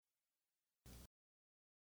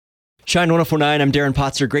Shine 104.9, I'm Darren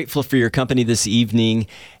Potzer, grateful for your company this evening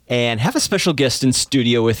and have a special guest in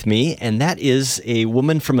studio with me, and that is a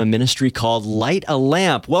woman from a ministry called Light a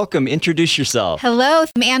Lamp. Welcome, introduce yourself. Hello,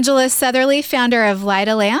 I'm Angela Southerly, founder of Light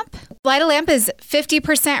a Lamp. Light a Lamp is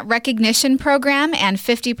 50% recognition program and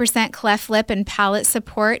 50% cleft lip and palate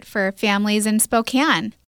support for families in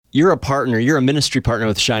Spokane. You're a ministry partner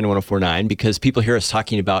with Shine 104.9 because people hear us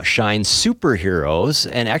talking about Shine superheroes.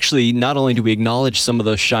 And actually, not only do we acknowledge some of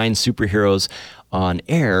those Shine superheroes on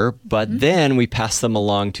air, but then we pass them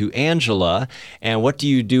along to Angela. And what do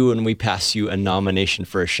you do when we pass you a nomination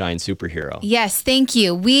for a Shine superhero? Yes, thank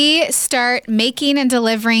you. We start making and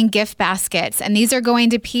delivering gift baskets, and these are going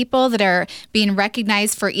to people that are being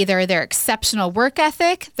recognized for either their exceptional work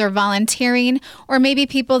ethic, their volunteering, or maybe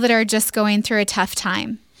people that are just going through a tough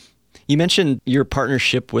time. You mentioned your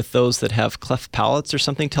partnership with those that have cleft palates or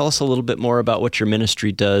something. Tell us a little bit more about what your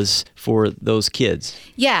ministry does for those kids.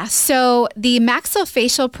 Yeah, so the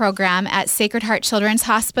maxillofacial program at Sacred Heart Children's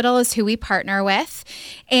Hospital is who we partner with.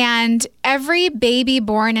 And every baby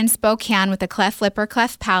born in Spokane with a cleft lip or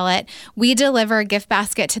cleft palate, we deliver a gift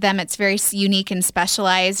basket to them. It's very unique and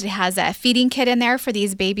specialized. It has a feeding kit in there for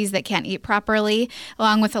these babies that can't eat properly,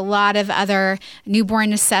 along with a lot of other newborn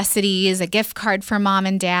necessities, a gift card for mom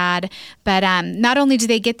and dad. But not only do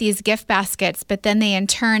they get these gift baskets, but then they in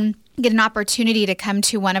turn get an opportunity to come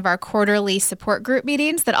to one of our quarterly support group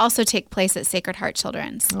meetings that also take place at Sacred Heart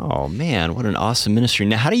Children's. Oh man, what an awesome ministry.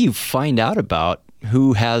 Now, how do you find out about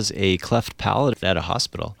who has a cleft palate at a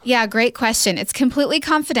hospital? Yeah, great question. It's completely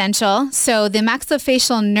confidential. So the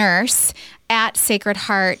maxillofacial nurse at Sacred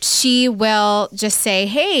Heart, she will just say,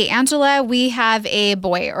 hey, Angela, we have a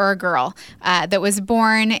boy or a girl that was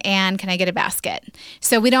born, and can I get a basket?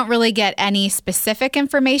 So we don't really get any specific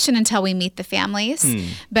information until we meet the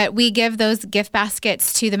families, but we give those gift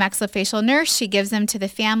baskets to the maxillofacial nurse. She gives them to the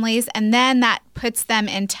families, and then that puts them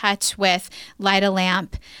in touch with Light a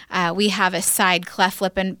Lamp. We have a side cleft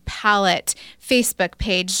lip and palate Facebook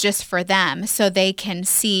page just for them so they can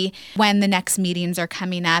see when the next meetings are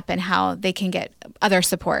coming up and how they can get other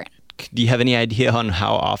support. Do you have any idea on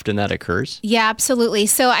how often that occurs? Yeah, absolutely.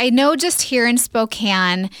 So I know just here in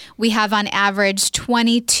Spokane, we have on average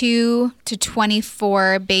 22 to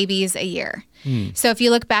 24 babies a year. So if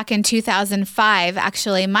you look back in 2005,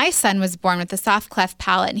 actually, my son was born with a soft cleft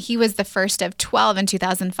palate, and he was the first of 12 in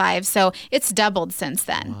 2005. So it's doubled since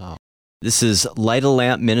then. Wow. This is Light a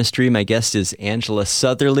Lamp Ministry. My guest is Angela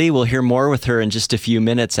Southerly. We'll hear more with her in just a few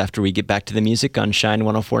minutes after we get back to the music on Shine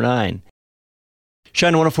 104.9.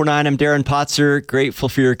 Shine 104.9, I'm Darren Potzer, grateful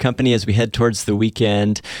for your company as we head towards the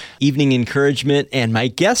weekend. Evening encouragement, and my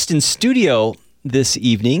guest in studio this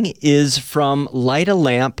evening is from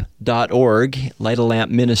lightalamp.org, Light a Lamp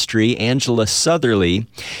Ministry, Angela Southerly.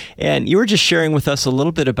 And you were just sharing with us a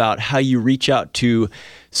little bit about how you reach out to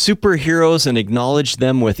superheroes and acknowledge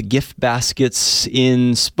them with gift baskets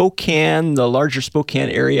in Spokane, the larger Spokane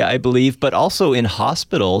area, I believe, but also in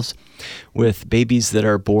hospitals with babies that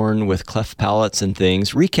are born with cleft palates and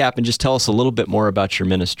things. Recap and just tell us a little bit more about your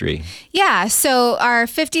ministry. Yeah, so our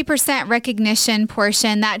 50% recognition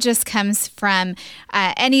portion, that just comes from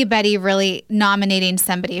anybody really nominating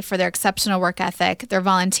somebody for their exceptional work ethic, their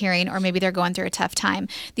volunteering, or maybe they're going through a tough time.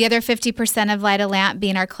 The other 50% of Light a Lamp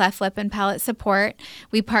being our cleft lip and palate support.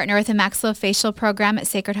 We partner with a maxillofacial program at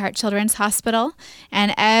Sacred Heart Children's Hospital,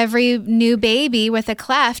 and every new baby with a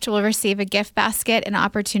cleft will receive a gift basket and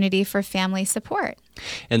opportunity for family support.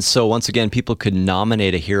 And so once again, people could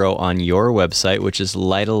nominate a hero on your website, which is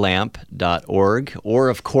lightalamp.org. Or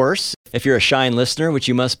of course, if you're a Shine listener, which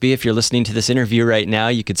you must be if you're listening to this interview right now,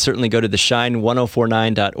 you could certainly go to the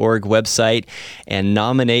shine1049.org website and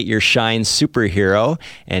nominate your Shine superhero.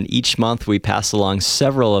 And each month we pass along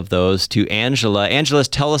several of those to Angela. Angela,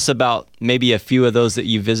 tell us about maybe a few of those that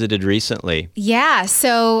you visited recently. Yeah,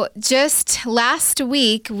 so just last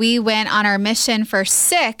week, we went on our mission for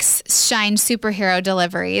 6 Shine superhero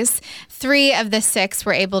deliveries. 3 of the 6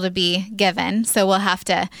 were able to be given, so we'll have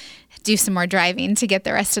to do some more driving to get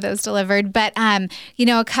the rest of those delivered. But, a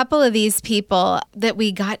couple of these people that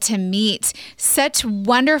we got to meet, such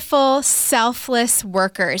wonderful, selfless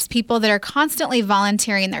workers, people that are constantly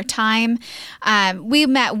volunteering their time. We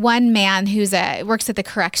met one man who's works at the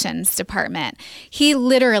corrections department. He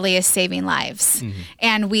literally is saving lives.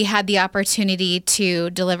 And we had the opportunity to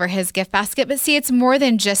deliver his gift basket. But see, it's more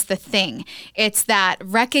than just the thing. It's that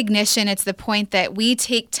recognition. It's the point that we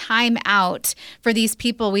take time out for these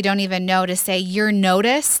people we don't even even know to say, you're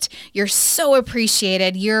noticed, you're so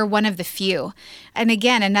appreciated, you're one of the few. And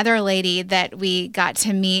again, another lady that we got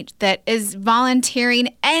to meet that is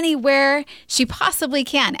volunteering anywhere she possibly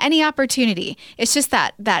can, any opportunity. It's just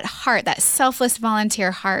that heart, that selfless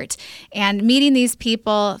volunteer heart. And meeting these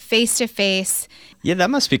people face to face. Yeah,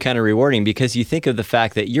 that must be kind of rewarding because you think of the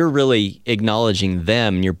fact that you're really acknowledging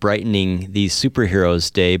them and you're brightening these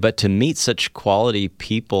superheroes' day, but to meet such quality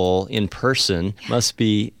people in person must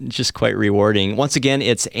be just quite rewarding. Once again,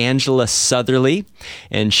 it's Angela Southerly,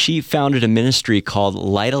 and she founded a ministry called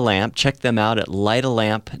Light a Lamp. Check them out at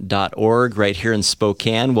lightalamp.org right here in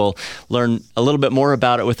Spokane. We'll learn a little bit more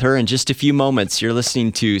about it with her in just a few moments. You're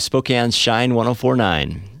listening to Spokane's Shine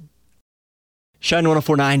 104.9. Shine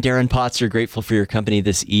 104.9, Darren Potts, grateful for your company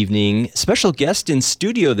this evening. Special guest in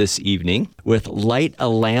studio this evening with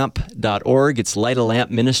lightalamp.org. It's Light a Lamp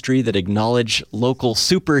ministry that acknowledge local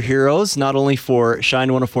superheroes, not only for Shine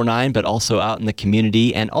 104.9, but also out in the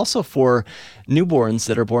community, and also for newborns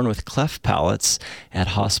that are born with cleft palates at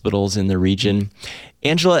hospitals in the region.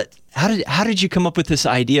 Angela, how did you come up with this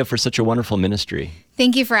idea for such a wonderful ministry?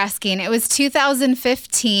 Thank you for asking. It was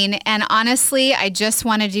 2015, and honestly, I just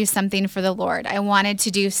wanted to do something for the Lord. I wanted to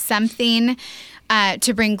do something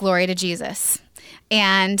to bring glory to Jesus.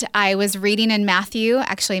 And I was reading in Matthew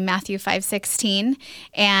 5:16,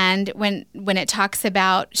 and when it talks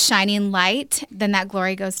about shining light, then that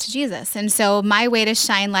glory goes to Jesus. And so my way to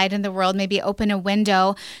shine light in the world, maybe open a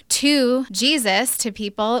window to Jesus, to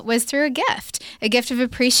people, was through a gift of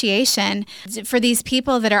appreciation for these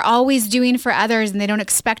people that are always doing for others and they don't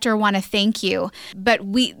expect or want to thank you, but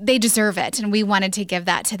they deserve it, and we wanted to give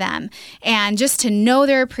that to them. And just to know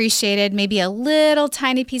they're appreciated, maybe a little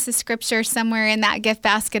tiny piece of scripture somewhere in that gift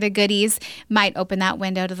basket of goodies might open that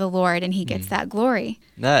window to the Lord, and he gets that glory.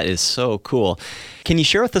 That is so cool. Can you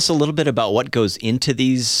share with us a little bit about what goes into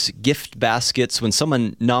these gift baskets when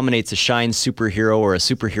someone nominates a Shine superhero or a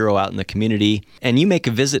superhero out in the community, and you make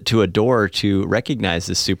a visit to a door to recognize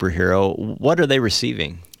this superhero? What are they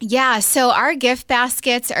receiving? Yeah, so our gift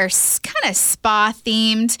baskets are kind of spa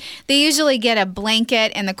themed. They usually get a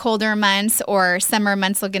blanket in the colder months, or summer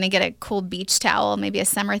months they're going to get a cool beach towel, maybe a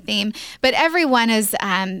summer theme. But everyone is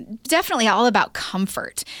definitely all about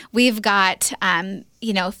comfort. We've got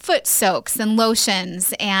foot soaks and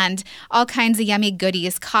lotions and all kinds of yummy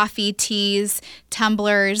goodies, coffee, teas,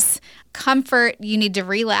 tumblers. Comfort, you need to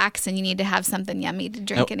relax, and you need to have something yummy to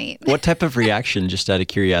drink and eat. What type of reaction, just out of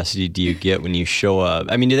curiosity, do you get when you show up?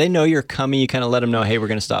 I mean, do they know you're coming? You kind of let them know, hey, we're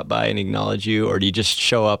going to stop by and acknowledge you, or do you just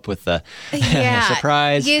show up with a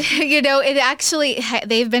surprise? It actually,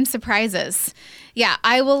 they've been surprises. Yeah,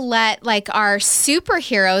 I will let our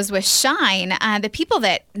superheroes with Shine, the people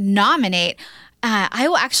that nominate, I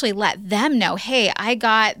will actually let them know, hey, I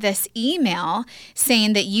got this email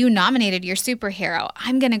saying that you nominated your superhero.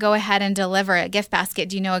 I'm going to go ahead and deliver a gift basket.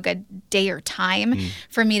 Do you know a good day or time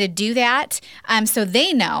for me to do that? So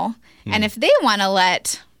they know. And if they want to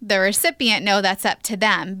let the recipient know, that's up to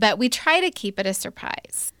them. But we try to keep it a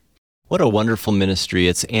surprise. What a wonderful ministry.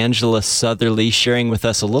 It's Angela Southerly sharing with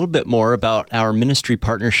us a little bit more about our ministry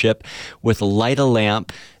partnership with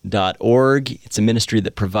lightalamp.org. It's a ministry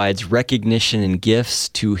that provides recognition and gifts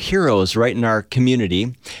to heroes right in our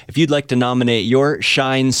community. If you'd like to nominate your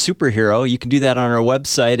Shine superhero, you can do that on our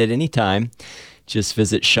website at any time. Just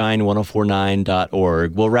visit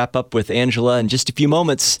shine1049.org. We'll wrap up with Angela in just a few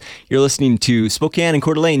moments. You're listening to Spokane and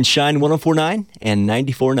Coeur d'Alene, Shine 104.9 and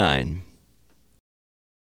 94.9.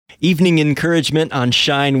 Evening encouragement on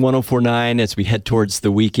Shine 104.9 as we head towards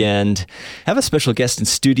the weekend. I have a special guest in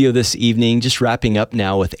studio this evening, just wrapping up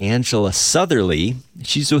now with Angela Southerly.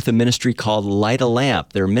 She's with a ministry called Light a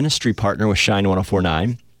Lamp. They're a ministry partner with Shine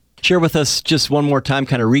 104.9. Share with us just one more time,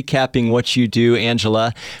 kind of recapping what you do,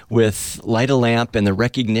 Angela, with Light a Lamp and the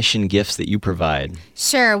recognition gifts that you provide.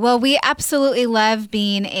 Sure. Well, we absolutely love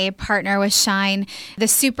being a partner with Shine. The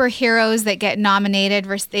superheroes that get nominated,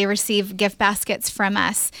 they receive gift baskets from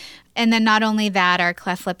us. And then not only that, our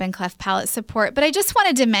cleft lip and cleft palate support, but I just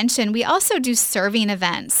wanted to mention we also do serving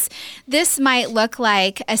events. This might look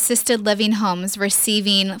like assisted living homes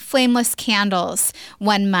receiving flameless candles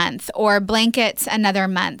one month or blankets another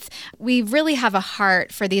month. We really have a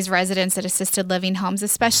heart for these residents at assisted living homes,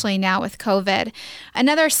 especially now with COVID.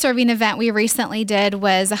 Another serving event we recently did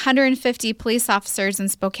was 150 police officers in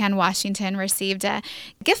Spokane, Washington received a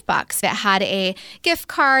gift box that had a gift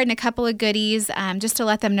card and a couple of goodies just to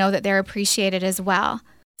let them know that they're appreciated as well.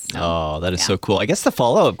 So, that is so cool. I guess the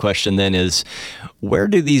follow-up question then is, where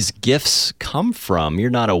do these gifts come from?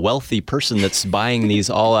 You're not a wealthy person that's buying these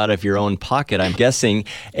all out of your own pocket, I'm guessing.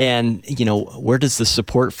 And, where does the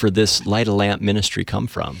support for this Light a Lamp ministry come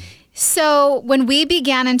from? So when we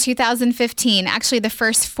began in 2015, actually the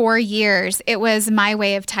first 4 years, it was my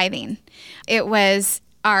way of tithing. It was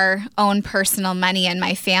our own personal money and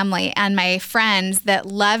my family and my friends that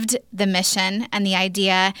loved the mission and the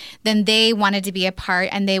idea, then they wanted to be a part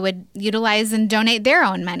and they would utilize and donate their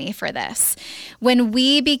own money for this. When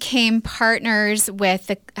we became partners with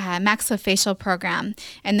the maxillofacial program,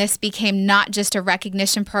 and this became not just a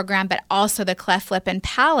recognition program, but also the cleft lip and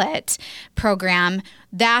palate program,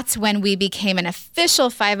 that's when we became an official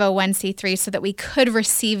 501c3 so that we could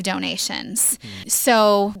receive donations.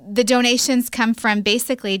 So the donations come from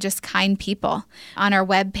basically just kind people. On our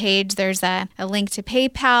webpage, there's a link to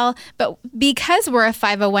PayPal, but because we're a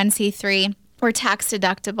 501c3, we're tax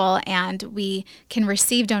deductible and we can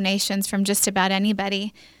receive donations from just about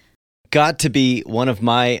anybody. Got to be one of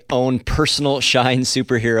my own personal Shine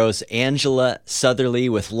superheroes, Angela Southerly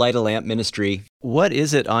with Light a Lamp Ministry. What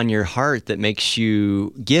is it on your heart that makes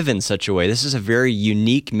you give in such a way? This is a very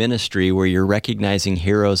unique ministry where you're recognizing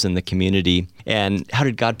heroes in the community. And how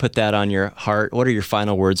did God put that on your heart? What are your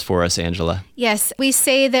final words for us, Angela? Yes, we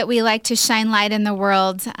say that we like to shine light in the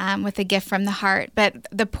world with a gift from the heart. But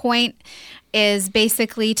the point is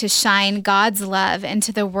basically to shine God's love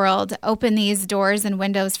into the world, open these doors and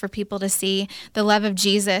windows for people to see the love of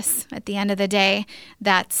Jesus at the end of the day.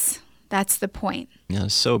 That's the point. Yeah,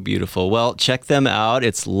 so beautiful. Well, check them out.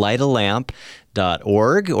 It's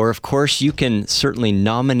lightalamp.org. Or, of course, you can certainly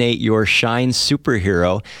nominate your Shine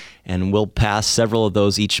superhero, and we'll pass several of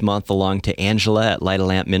those each month along to Angela at Light a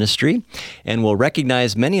Lamp Ministry. And we'll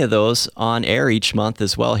recognize many of those on air each month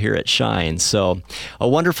as well here at Shine. So a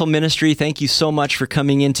wonderful ministry. Thank you so much for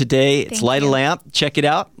coming in today. It's Light a Lamp. Check it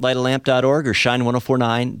out, lightalamp.org or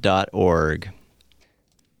shine1049.org.